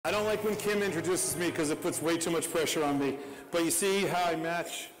I don't like when Kim introduces me because it puts way too much pressure on me. But you see how I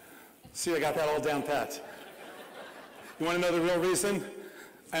match? See, I got that all down pat. You want to know the real reason?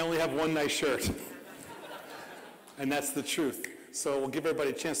 I only have one nice shirt. And that's the truth. So we'll give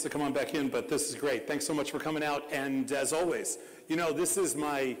everybody a chance to come on back in, but this is great. Thanks so much for coming out. And as always, you know, this is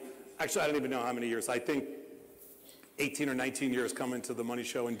my, actually I don't even know how many years. I think 18 or 19 years coming to the Money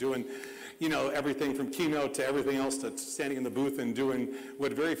Show and doing, you know, everything from keynote to everything else to standing in the booth and doing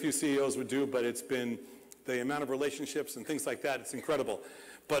what very few CEOs would do, but it's been the amount of relationships and things like that, it's incredible.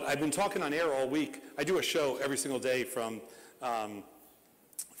 But I've been talking on air all week. I do a show every single day from 7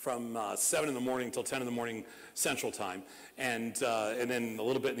 in the morning till 10 in the morning Central Time, and then a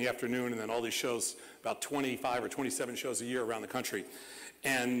little bit in the afternoon, and then all these shows, about 25 or 27 shows a year around the country.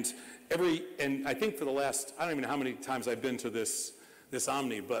 And I think for the last, I don't even know how many times I've been to this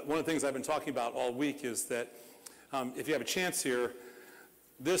Omni, but one of the things I've been talking about all week is that if you have a chance here,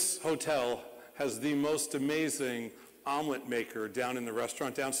 this hotel has the most amazing omelet maker down in the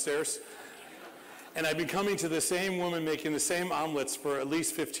restaurant downstairs. And I've been coming to the same woman making the same omelets for at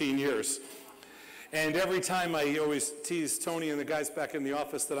least 15 years. And every time I always tease Tony and the guys back in the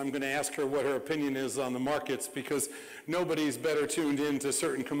office that I'm going to ask her what her opinion is on the markets, because nobody's better tuned in to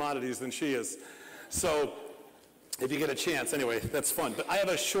certain commodities than she is. So if you get a chance, anyway, that's fun. But I have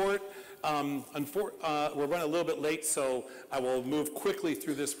a short, we're running a little bit late, so I will move quickly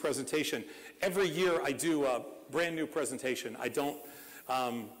through this presentation. Every year I do a brand new presentation. I don't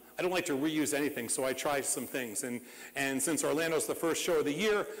like to reuse anything, so I try some things. And since Orlando's the first show of the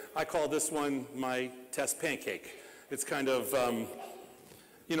year, I call this one my test pancake. It's kind of,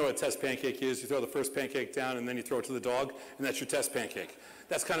 you know what a test pancake is. You throw the first pancake down, and then you throw it to the dog, and that's your test pancake.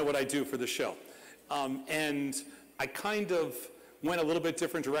 That's kind of what I do for the show. And I kind of went a little bit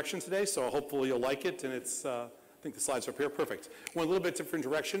different direction today, so hopefully you'll like it. And it's, I think the slides are up here. Perfect. Went a little bit different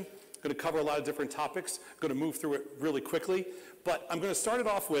direction. Going to cover a lot of different topics. Going to move through it really quickly. But I'm going to start it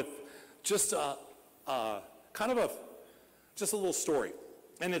off with just kind of just a little story.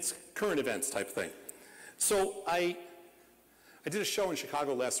 And it's current events type thing. So I did a show in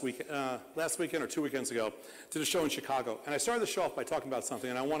Chicago last weekend or 2 weekends ago. Did a show in Chicago. And I started the show off by talking about something.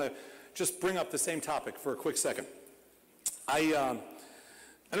 And I want to just bring up the same topic for a quick second. I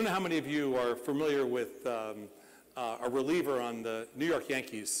don't know how many of you are familiar with a reliever on the New York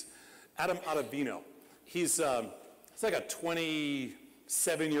Yankees, Adam Ottavino. He's like a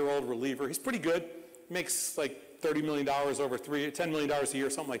 27-year-old reliever. He's pretty good. Makes like $30 million over $10 million a year,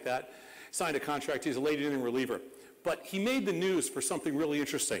 something like that. Signed a contract. He's a late inning reliever. But he made the news for something really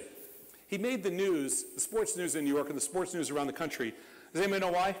interesting. He made the news, the sports news in New York and the sports news around the country. Does anybody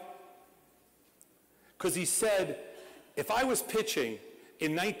know why? Because he said, if I was pitching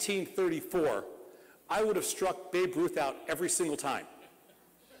in 1934, I would have struck Babe Ruth out every single time.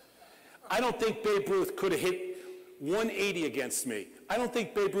 I don't think Babe Ruth could have hit 180 against me. I don't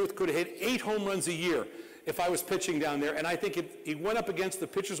think Babe Ruth could have hit 8 home runs a year if I was pitching down there. And I think if he went up against the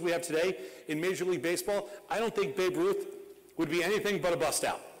pitchers we have today in Major League Baseball, I don't think Babe Ruth would be anything but a bust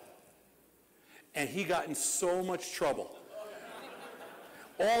out. And he got in so much trouble.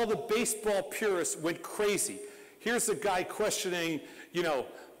 All the baseball purists went crazy. Here's a guy questioning, you know,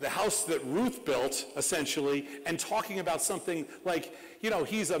 the house that Ruth built, essentially, and talking about something like, you know,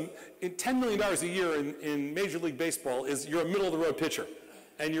 he's $10 million a year in Major League Baseball is you're a middle-of-the-road pitcher,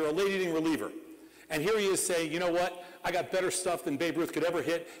 and you're a late-inning reliever. And here he is saying, you know what, I got better stuff than Babe Ruth could ever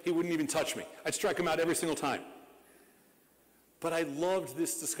hit. He wouldn't even touch me. I'd strike him out every single time. But I loved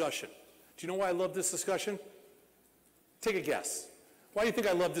this discussion. Do you know why I love this discussion? Take a guess. Why do you think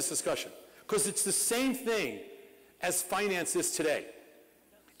I love this discussion? Because it's the same thing as finance is today.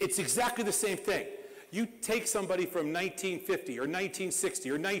 It's exactly the same thing. You take somebody from 1950 or 1960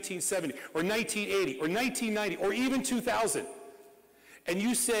 or 1970 or 1980 or 1990 or even 2000, and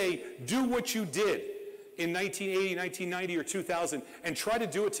you say, do what you did in 1980, 1990 or 2000 and try to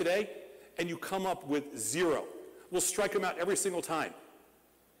do it today, and you come up with zero. We'll strike them out every single time.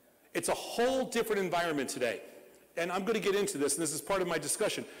 It's a whole different environment today. And I'm going to get into this, and this is part of my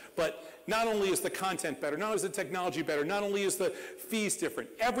discussion, but not only is the content better, not only is the technology better, not only is the fees different,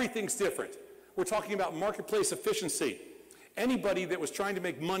 everything's different. We're talking about marketplace efficiency. Anybody that was trying to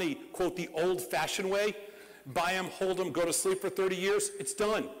make money, quote, the old-fashioned way, buy them, hold them, go to sleep for 30 years, it's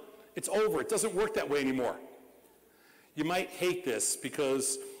done. It's over. It doesn't work that way anymore. You might hate this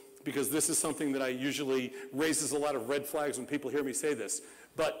because this is something that I usually raises a lot of red flags when people hear me say this,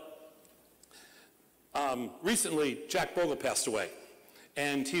 but recently, Jack Bogle passed away,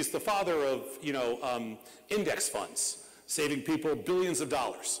 and he's the father of, you know, index funds, saving people billions of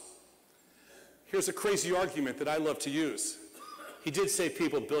dollars. Here's a crazy argument that I love to use. he did save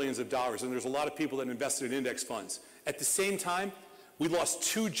people billions of dollars, and there's a lot of people that invested in index funds. At the same time, we lost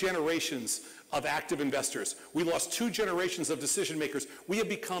 2 generations of active investors. We lost 2 generations of decision makers. We have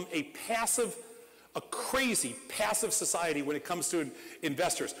become a crazy passive society when it comes to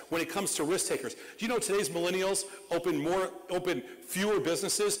investors, when it comes to risk takers. Do you know today's millennials open fewer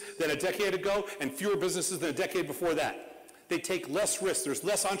businesses than a decade ago and fewer businesses than a decade before that? They take less risk. There's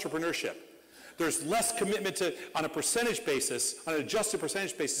less entrepreneurship. There's less commitment to, on a percentage basis, on an adjusted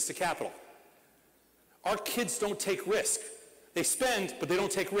percentage basis, to capital. Our kids don't take risk. They spend, but they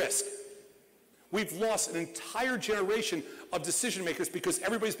don't take risk. We've lost an entire generation of decision makers because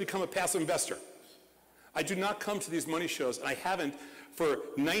everybody's become a passive investor. I do not come to these money shows, and I haven't for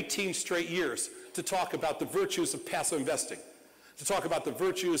 19 straight years, to talk about the virtues of passive investing, to talk about the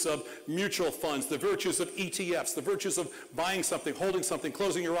virtues of mutual funds, the virtues of ETFs, the virtues of buying something, holding something,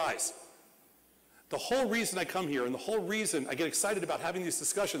 closing your eyes. The whole reason I come here, and the whole reason I get excited about having these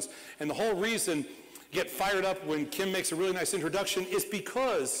discussions, and the whole reason I get fired up when Kim makes a really nice introduction, is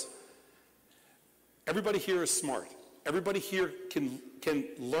because everybody here is smart. Everybody here can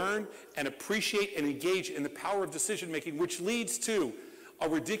learn and appreciate and engage in the power of decision making, which leads to a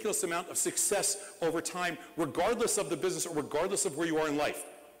ridiculous amount of success over time, regardless of the business or regardless of where you are in life.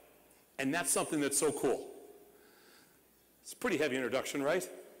 And that's something that's so cool. It's a pretty heavy introduction, right?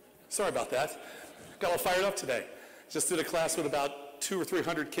 Sorry about that. Got all fired up today. Just did a class with about 200 or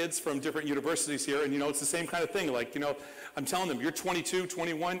 300 kids from different universities here, and it's the same kind of thing. Like, I'm telling them, you're 22,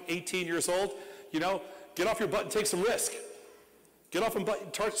 21, 18 years old, get off your butt and take some risk. Get off and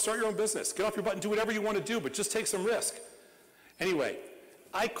start your own business. Get off your butt and do whatever you want to do, but just take some risk. Anyway,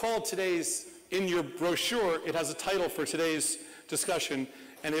 I called today's, in your brochure, it has a title for today's discussion,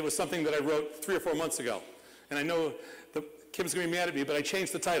 and it was something that I wrote 3 or 4 months ago. And I know Kim's going to be mad at me, but I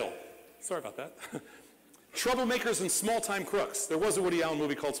changed the title. Sorry about that. Troublemakers and Small-Time Crooks. There was a Woody Allen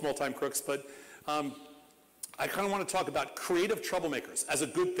movie called Small-Time Crooks, but I kind of want to talk about creative troublemakers as a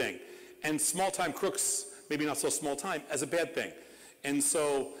good thing, and small-time crooks, maybe not so small-time, as a bad thing. And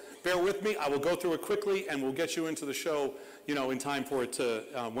so bear with me. I will go through it quickly, and we'll get you into the show, in time for it to,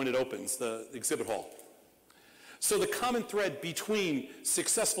 when it opens, the exhibit hall. So the common thread between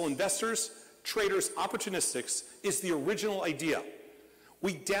successful investors, traders, opportunistics is the original idea.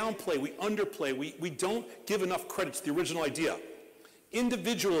 We downplay, we underplay, we don't give enough credit to the original idea.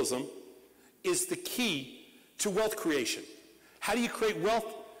 Individualism is the key to wealth creation. How do you create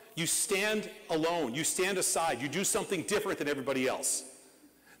wealth? You stand alone, you stand aside, you do something different than everybody else.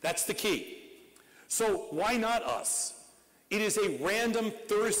 That's the key. So why not us? It is a random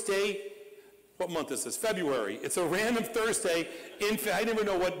Thursday. What month is this? February. It's a random Thursday. I never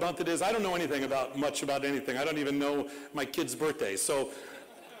know what month it is. I don't know anything much about anything. I don't even know my kids' birthdays.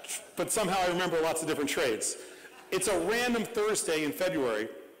 But somehow I remember lots of different trades. It's a random Thursday in February,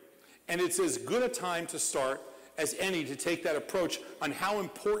 and it's as good a time to start as any to take that approach on how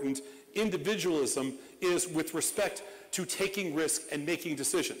important individualism is with respect to taking risk and making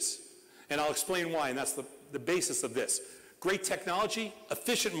decisions. And I'll explain why, and that's the basis of this. Great technology,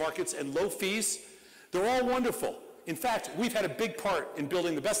 efficient markets, and low fees, they're all wonderful. In fact, we've had a big part in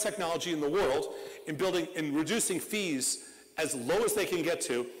building the best technology in the world, in reducing fees as low as they can get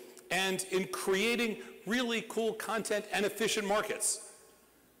to, and in creating really cool content and efficient markets.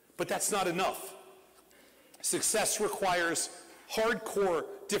 But that's not enough. Success requires hardcore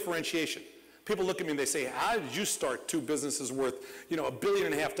differentiation. People look at me and they say, how did you start 2 businesses worth, $1.5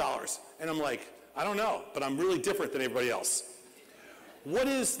 billion? And I'm like, I don't know, but I'm really different than everybody else. What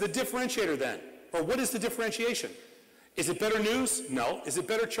is the differentiator then? Or what is the differentiation? Is it better news? No. Is it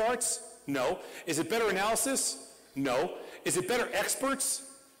better charts? No. Is it better analysis? No. Is it better experts?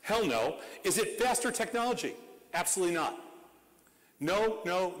 Hell no. Is it faster technology? Absolutely not. No,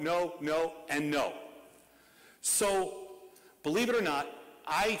 no, no, no, and no. So, believe it or not,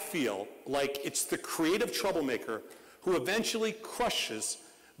 I feel like it's the creative troublemaker who eventually crushes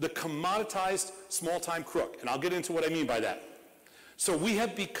the commoditized small-time crook. And I'll get into what I mean by that. So we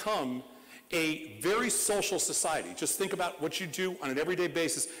have become a very social society. Just think about what you do on an everyday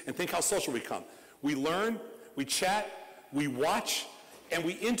basis and think how social we become. We learn, we chat, we watch, and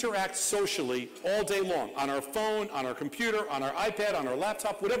we interact socially all day long on our phone, on our computer, on our iPad, on our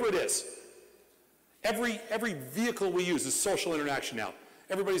laptop, whatever it is. Every vehicle we use is social interaction now.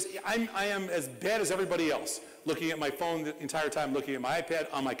 I am as bad as everybody else, looking at my phone the entire time, looking at my iPad,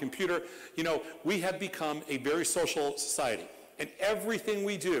 on my computer. We have become a very social society. And everything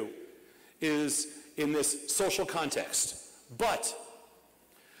we do is in this social context. But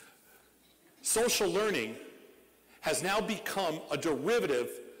social learning has now become a derivative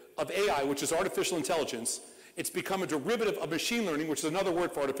of AI, which is artificial intelligence, It's become a derivative of machine learning, which is another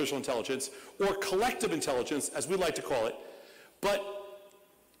word for artificial intelligence, or collective intelligence, as we like to call it. But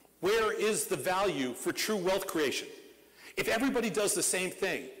where is the value for true wealth creation? If everybody does the same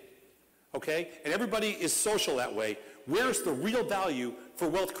thing, okay, and everybody is social that way, where's the real value for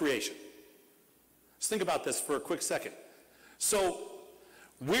wealth creation? Let's think about this for a quick second. So,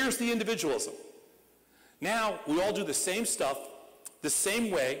 where's the individualism? Now, we all do the same stuff, the same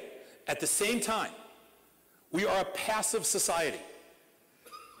way, at the same time. We are a passive society.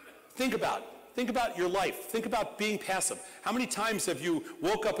 Think about your life. Think about being passive. How many times have you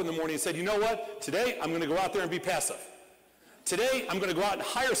woke up in the morning and said, you know what, today I'm going to go out there and be passive. Today I'm going to go out and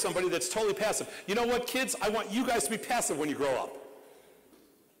hire somebody that's totally passive. You know what, kids, I want you guys to be passive when you grow up.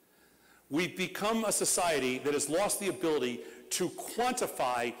 We've become a society that has lost the ability to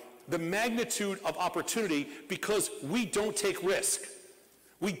quantify the magnitude of opportunity because we don't take risk.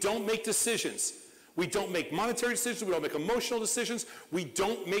 We don't make decisions. We don't make monetary decisions. We don't make emotional decisions. We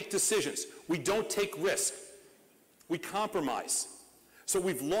don't make decisions. We don't take risk. We compromise. So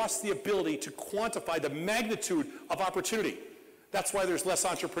we've lost the ability to quantify the magnitude of opportunity. That's why there's less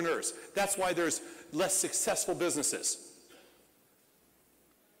entrepreneurs. That's why there's less successful businesses.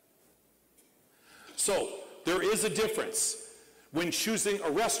 So there is a difference when choosing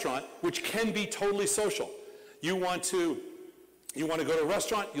a restaurant, which can be totally social. You want to go to a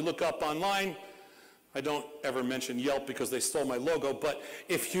restaurant, you look up online. I don't ever mention Yelp because they stole my logo, but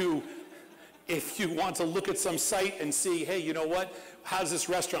if you want to look at some site and see, hey, you know what, how's this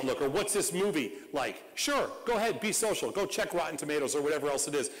restaurant look, or what's this movie like? Sure, go ahead, be social. Go check Rotten Tomatoes or whatever else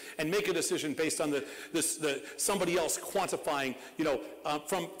it is, and make a decision based on somebody else quantifying,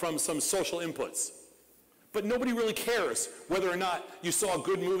 from some social inputs. But nobody really cares whether or not you saw a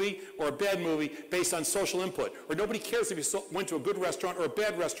good movie or a bad movie based on social input. Or nobody cares if you went to a good restaurant or a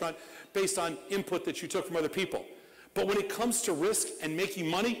bad restaurant based on input that you took from other people. But when it comes to risk and making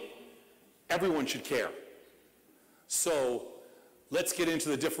money, everyone should care. So let's get into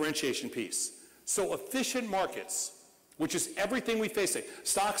the differentiation piece. So efficient markets, which is everything we face today,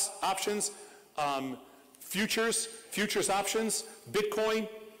 stocks, options, futures options, Bitcoin,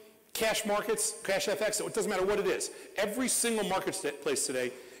 cash markets, cash FX, it doesn't matter what it is. Every single marketplace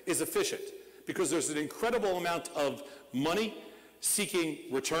today is efficient because there's an incredible amount of money seeking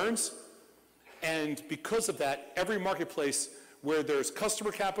returns, and because of that, every marketplace where there's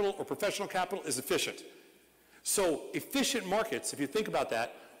customer capital or professional capital is efficient. So efficient markets, if you think about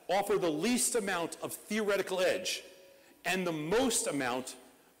that, offer the least amount of theoretical edge and the most amount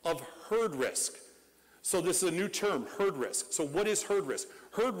of herd risk. So this is a new term, herd risk. So what is herd risk?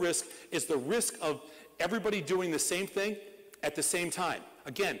 Herd risk is the risk of everybody doing the same thing at the same time.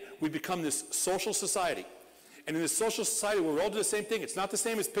 Again, we've become this social society. And in this social society where we all do the same thing, it's not the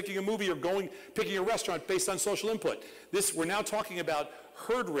same as picking a movie or picking a restaurant based on social input. We're now talking about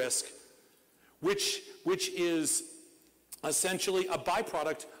herd risk, which is essentially a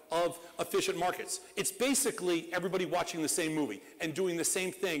byproduct of efficient markets. It's basically everybody watching the same movie and doing the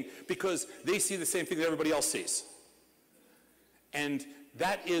same thing because they see the same thing that everybody else sees. And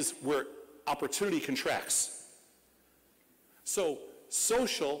that is where opportunity contracts. So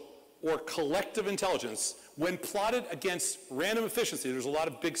social or collective intelligence, when plotted against random efficiency, there's a lot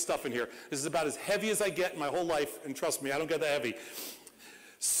of big stuff in here. This is about as heavy as I get in my whole life, and trust me, I don't get that heavy.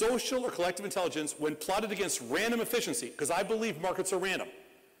 Social or collective intelligence, when plotted against random efficiency, because I believe markets are random.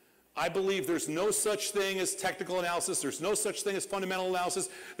 I believe there's no such thing as technical analysis, there's no such thing as fundamental analysis,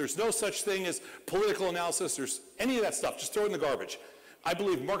 there's no such thing as political analysis, there's any of that stuff, just throw it in the garbage. I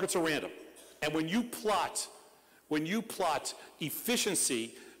believe markets are random. And when you plot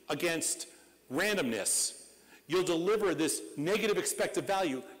efficiency against randomness, you'll deliver this negative expected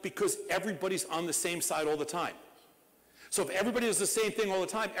value because everybody's on the same side all the time. So if everybody does the same thing all the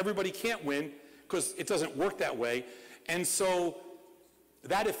time, everybody can't win because it doesn't work that way. And so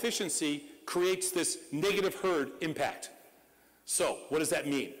that efficiency creates this negative herd impact. So what does that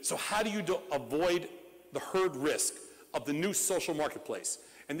mean? So how do you avoid the herd risk of the new social marketplace?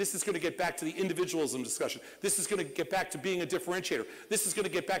 And this is going to get back to the individualism discussion. This is going to get back to being a differentiator. This is going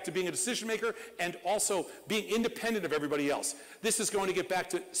to get back to being a decision maker and also being independent of everybody else. This is going to get back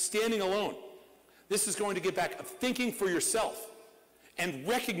to standing alone. This is going to get back to thinking for yourself and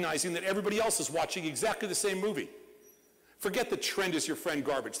recognizing that everybody else is watching exactly the same movie. Forget the trend is your friend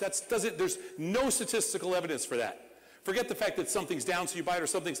garbage. There's no statistical evidence for that. Forget the fact that something's down so you buy it or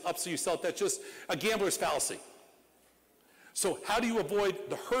something's up so you sell it. That's just a gambler's fallacy. So how do you avoid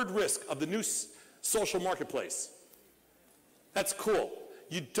the herd risk of the new social marketplace? That's cool.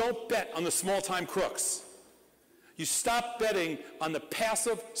 You don't bet on the small-time crooks. You stop betting on the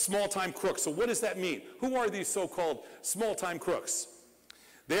passive small-time crooks. So what does that mean? Who are these so-called small-time crooks?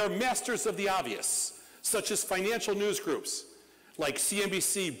 They are masters of the obvious, such as financial news groups like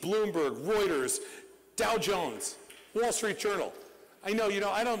CNBC, Bloomberg, Reuters, Dow Jones, Wall Street Journal. I know,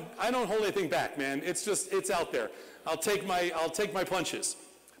 I don't hold anything back, man. It's out there. I'll take my punches.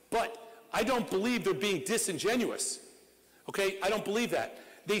 But I don't believe they're being disingenuous. Okay? I don't believe that.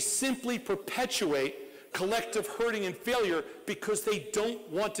 They simply perpetuate collective hurting and failure because they don't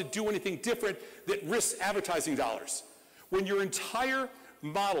want to do anything different that risks advertising dollars. When your entire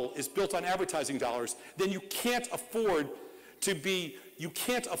model is built on advertising dollars, then you can't afford to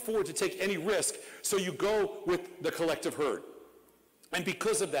take any risk, so you go with the collective herd. And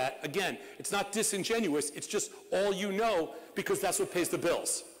because of that, again, it's not disingenuous, it's just all you know because that's what pays the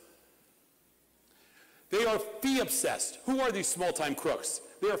bills. They are fee-obsessed. Who are these small-time crooks?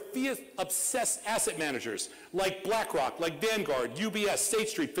 They are fee-obsessed asset managers like BlackRock, like Vanguard, UBS, State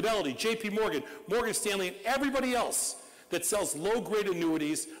Street, Fidelity, JP Morgan, Morgan Stanley, and everybody else that sells low-grade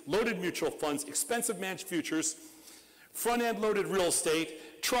annuities, loaded mutual funds, expensive managed futures, front-end loaded real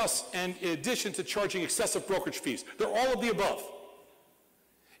estate, trusts, and in addition to charging excessive brokerage fees. They're all of the above.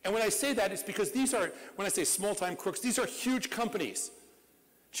 And when I say that, it's because these are, when I say small-time crooks, these are huge companies,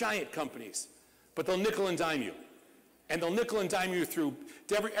 giant companies, but they'll nickel and dime you. And they'll nickel and dime you through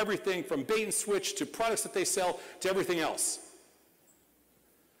everything from bait and switch to products that they sell to everything else.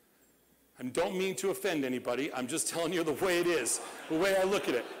 I don't mean to offend anybody. I'm just telling you the way it is, the way I look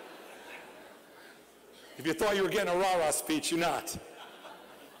at it. If you thought you were getting a rah-rah speech, you're not.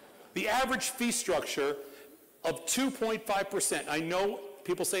 The average fee structure of 2.5%. I know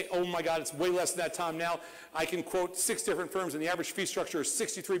people say, oh my God, it's way less than that, Tom. Now I can quote 6 different firms, and the average fee structure is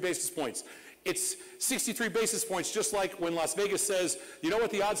 63 basis points. It's 63 basis points, just like when Las Vegas says, you know what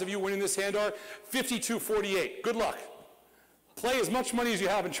the odds of you winning this hand are? 52-48. Good luck. Play as much money as you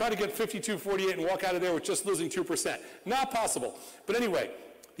have and try to get 52-48 and walk out of there with just losing 2%. Not possible. But anyway,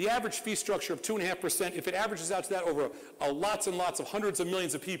 the average fee structure of 2.5%, if it averages out to that over lots and lots of hundreds of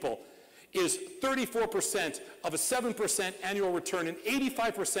millions of people, is 34% of a 7% annual return and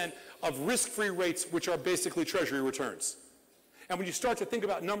 85% of risk-free rates, which are basically treasury returns. And when you start to think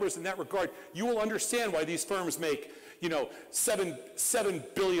about numbers in that regard, you will understand why these firms make,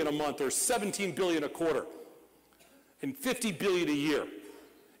 $7 billion a month or $17 billion a quarter and $50 billion a year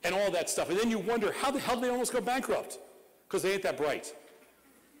and all that stuff. And then you wonder, how the hell did they almost go bankrupt? Because they ain't that bright.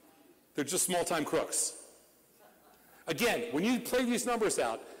 They're just small-time crooks. Again, when you play these numbers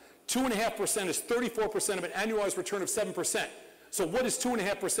out, 2.5% is 34% of an annualized return of 7%. So what is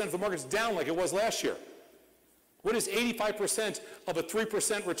 2.5% if the market's down like it was last year? What is 85% of a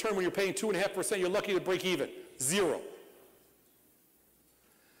 3% return when you're paying 2.5%? You're lucky to break even. 0.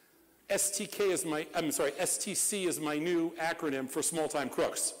 STC is my new acronym for small-time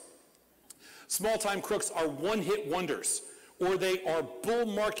crooks. Small-time crooks are one-hit wonders, or they are bull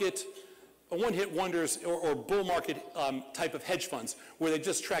market, one-hit wonders or bull market type of hedge funds where they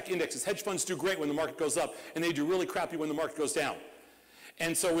just track indexes. Hedge funds do great when the market goes up, and they do really crappy when the market goes down.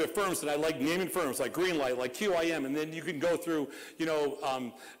 And so we have firms that I like naming firms like Greenlight, like QIM, and then you can go through,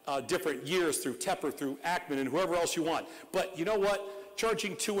 different years through Tepper, through Ackman, and whoever else you want. But you know what?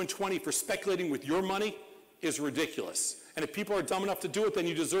 Charging 2 and 20 for speculating with your money is ridiculous. And if people are dumb enough to do it, then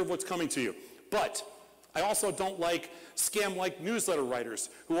you deserve what's coming to you. But I also don't like scam-like newsletter writers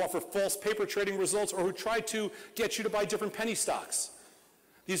who offer false paper trading results or who try to get you to buy different penny stocks.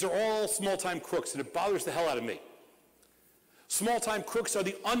 These are all small-time crooks, and it bothers the hell out of me. Small-time crooks are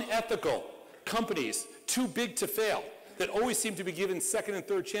the unethical companies too big to fail that always seem to be given second and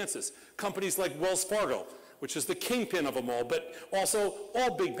third chances. Companies like Wells Fargo, which is the kingpin of them all, but also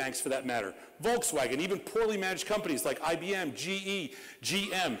all big banks for that matter. Volkswagen, even poorly managed companies like IBM, GE,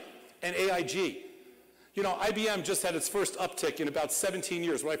 GM, and AIG. IBM just had its first uptick in about 17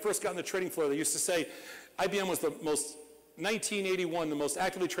 years. When I first got on the trading floor, they used to say IBM was the most 1981, the most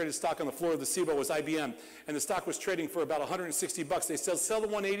actively traded stock on the floor of the CBOE was IBM, and the stock was trading for about $160. They said, sell the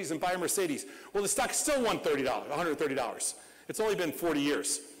 180s and buy a Mercedes. Well, the stock is still $130. It's only been 40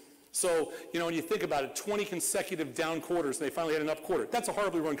 years. So, when you think about it, 20 consecutive down quarters, and they finally had an up quarter. That's a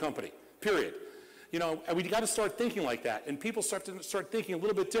horribly run company, period. And we got to start thinking like that, and people start thinking a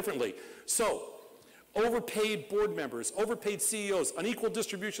little bit differently. So, overpaid board members, overpaid CEOs, unequal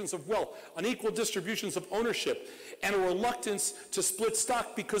distributions of wealth, unequal distributions of ownership, and a reluctance to split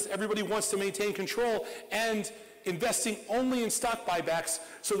stock because everybody wants to maintain control, and investing only in stock buybacks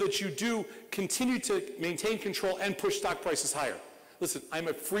so that you do continue to maintain control and push stock prices higher. Listen, I'm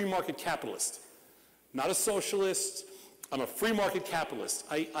a free market capitalist, not a socialist, I'm a free market capitalist.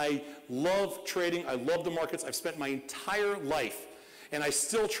 I love trading. I love the markets. I've spent my entire life, and I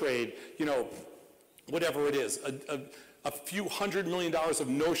still trade, you know, whatever it is, a few $100 million of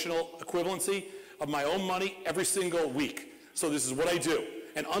notional equivalency of my own money every single week. So this is what I do.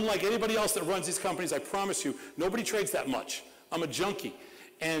 And unlike anybody else that runs these companies, I promise you, nobody trades that much. I'm a junkie.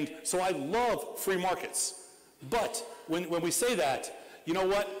 And so I love free markets. But when we say that, you know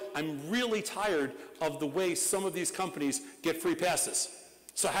what? I'm really tired of the way some of these companies get free passes.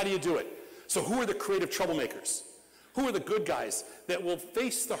 So how do you do it? So who are the creative troublemakers? Who are the good guys that will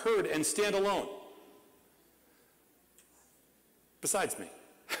face the herd and stand alone? Besides me.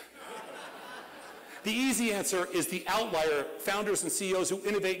 The easy answer is the outlier founders and CEOs who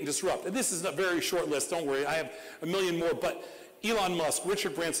innovate and disrupt. And this is a very short list, don't worry, I have a million more, but Elon Musk,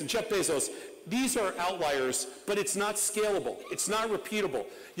 Richard Branson, Jeff Bezos, these are outliers, but it's not scalable. It's not repeatable.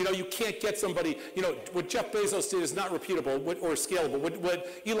 You know, you can't get somebody, you know, what Jeff Bezos did is not repeatable or scalable. What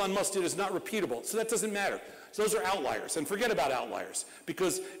Elon Musk did is not repeatable. So that doesn't matter. So those are outliers. And forget about outliers,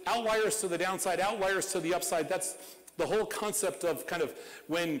 because outliers to the downside, outliers to the upside, that's the whole concept of kind of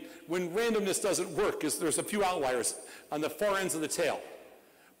when randomness doesn't work, is there's a few outliers on the far ends of the tail.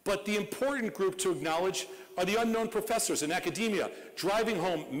 But the important group to acknowledge are the unknown professors in academia, driving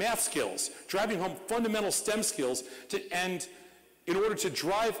home math skills, driving home fundamental STEM skills, and in order to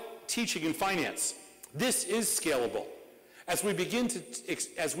drive teaching in finance. This is scalable. As we begin to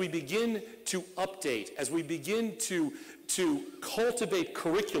update, as we begin to cultivate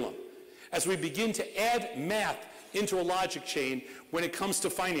curriculum, as we begin to add math into a logic chain when it comes to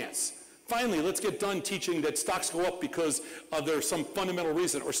finance. Finally, let's get done teaching that stocks go up because there's some fundamental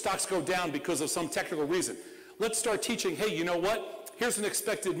reason, or stocks go down because of some technical reason. Let's start teaching, hey, you know what? Here's an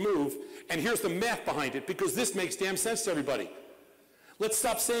expected move, and here's the math behind it, because this makes damn sense to everybody. Let's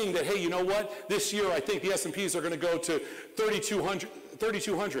stop saying that, hey, you know what? This year, I think the S&Ps are going to go to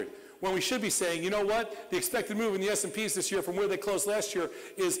 3,200. When we should be saying, you know what? The expected move in the S&Ps this year from where they closed last year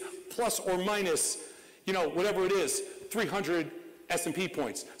is plus or minus, you know, whatever it is, 300 S&P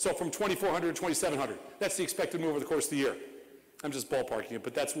points. So from 2,400 to 2,700. That's the expected move over the course of the year. I'm just ballparking it,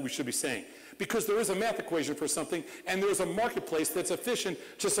 but that's what we should be saying. Because there is a math equation for something, and there is a marketplace that's efficient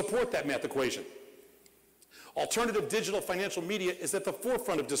to support that math equation. Alternative digital financial media is at the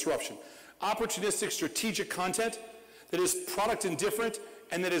forefront of disruption. Opportunistic strategic content that is product indifferent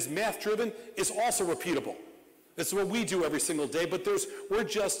and that is math driven is also repeatable. That's what we do every single day, but we're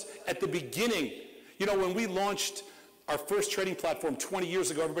just at the beginning. You know, when we launched our first trading platform 20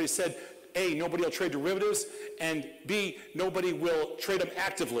 years ago, everybody said, A, nobody will trade derivatives, and B, nobody will trade them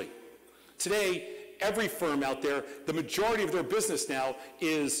actively. Today, every firm out there, the majority of their business now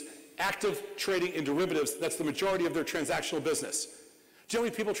is active trading in derivatives. That's the majority of their transactional business. Do you know how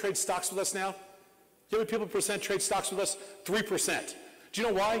many people trade stocks with us now? Do you know how many people percent trade stocks with us? 3%. Do you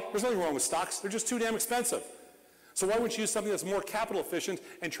know why? There's nothing wrong with stocks. They're just too damn expensive. So why wouldn't you use something that's more capital efficient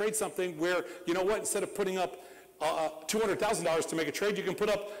and trade something where, you know what, instead of putting up $200,000 to make a trade, you can put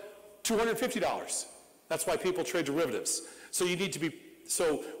up $250. That's why people trade derivatives.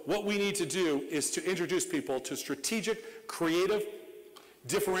 So what we need to do is to introduce people to strategic, creative,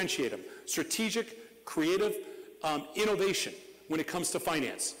 differentiate them. Strategic, creative innovation when it comes to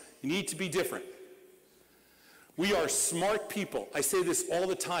finance. You need to be different. We are smart people. I say this all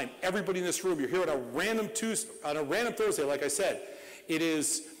the time. Everybody in this room, you're here on a random Thursday, like I said.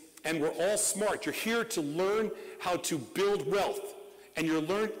 And we're all smart. You're here to learn how to build wealth. And you're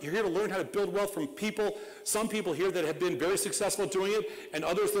here to learn how to build wealth from people, some people here that have been very successful at doing it, and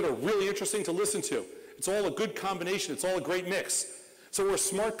others that are really interesting to listen to. It's all a good combination. It's all a great mix. So we're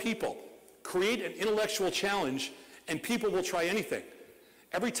smart people. Create an intellectual challenge, and people will try anything.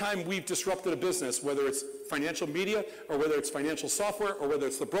 Every time we've disrupted a business, whether it's financial media, or whether it's financial software, or whether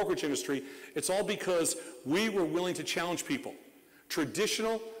it's the brokerage industry, it's all because we were willing to challenge people.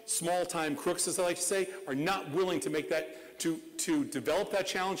 Traditional, small-time crooks, as I like to say, are not willing to make that, to develop that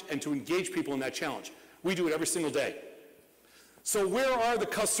challenge and to engage people in that challenge. We do it every single day. So where are the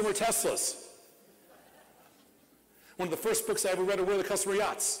customer Teslas? One of the first books I ever read are Where Are the Customer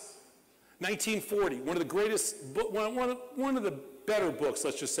Yachts? 1940, one of the greatest, one of the better books,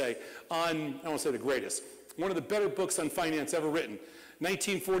 let's just say, on, I won't say the greatest, one of the better books on finance ever written.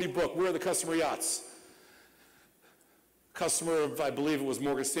 1940 book, Where Are the Customer Yachts? Customer of, I believe it was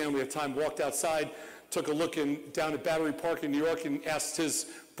Morgan Stanley at the time, walked outside, took a look down at Battery Park in New York and asked his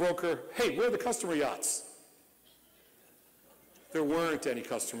broker, hey, where are the customer yachts? There weren't any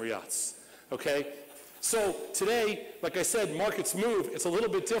customer yachts, okay? So today, like I said, markets move. It's a little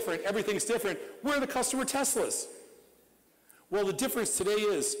bit different. Everything's different. Where are the customer Teslas? Well, the difference today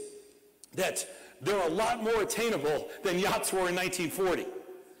is that they're a lot more attainable than yachts were in 1940.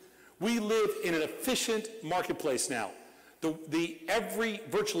 We live in an efficient marketplace now.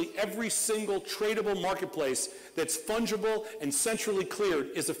 Virtually every single tradable marketplace that's fungible and centrally cleared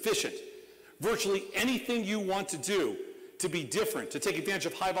is efficient. Virtually anything you want to do to be different, to take advantage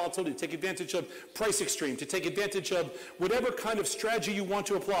of high volatility, to take advantage of price extreme, to take advantage of whatever kind of strategy you want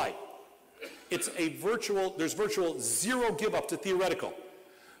to apply, there's virtual zero give up to theoretical.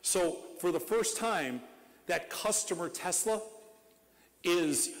 So for the first time, that customer Tesla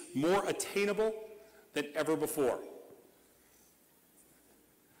is more attainable than ever before.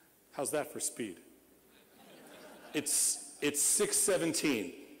 How's that for speed? It's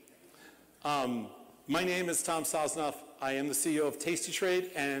 6:17. My name is Tom Sosnoff. I am the CEO of Tasty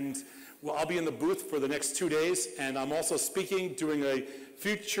Trade, and I'll be in the booth for the next 2 days, and I'm also speaking, doing a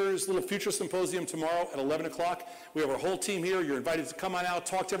little future symposium tomorrow at 11 o'clock. We have our whole team here. You're invited to come on out,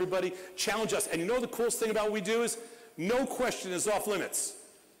 talk to everybody, challenge us. And you know the coolest thing about what we do is no question is off limits.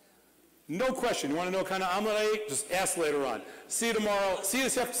 No question. You want to know what kind of omelet I ate? Just ask later on. See you tomorrow. See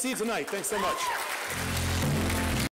you tonight. Thanks so much.